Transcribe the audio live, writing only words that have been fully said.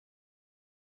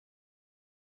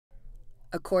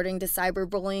According to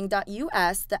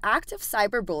cyberbullying.us, the act of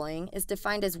cyberbullying is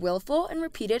defined as willful and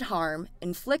repeated harm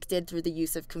inflicted through the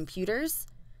use of computers,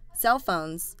 cell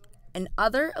phones, and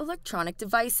other electronic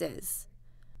devices.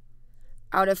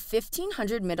 Out of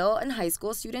 1,500 middle and high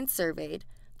school students surveyed,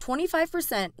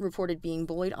 25% reported being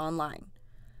bullied online.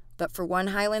 But for one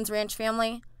Highlands Ranch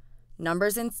family,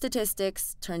 numbers and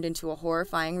statistics turned into a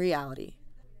horrifying reality.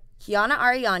 Kiana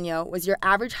Arellano was your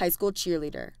average high school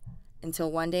cheerleader,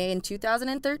 until one day in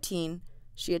 2013,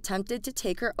 she attempted to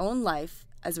take her own life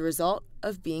as a result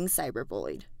of being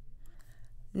cyberbullied.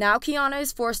 Now Kiana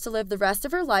is forced to live the rest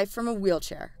of her life from a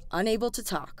wheelchair, unable to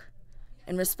talk.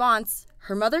 In response,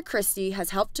 her mother Christy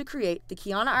has helped to create the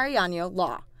Kiana Arellano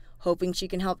Law, hoping she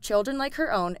can help children like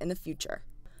her own in the future.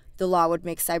 The law would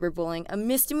make cyberbullying a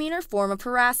misdemeanor form of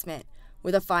harassment,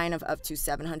 with a fine of up to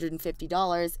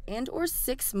 $750 and/or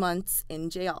 6 months in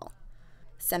jail.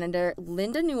 Senator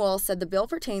Linda Newell said the bill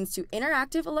pertains to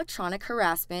interactive electronic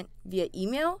harassment via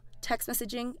email, text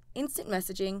messaging, instant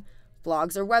messaging,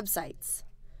 blogs, or websites.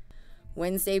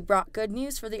 Wednesday brought good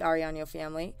news for the Arellano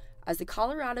family, as the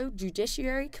Colorado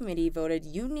Judiciary Committee voted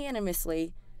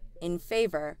unanimously in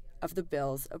favor of the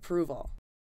bill's approval.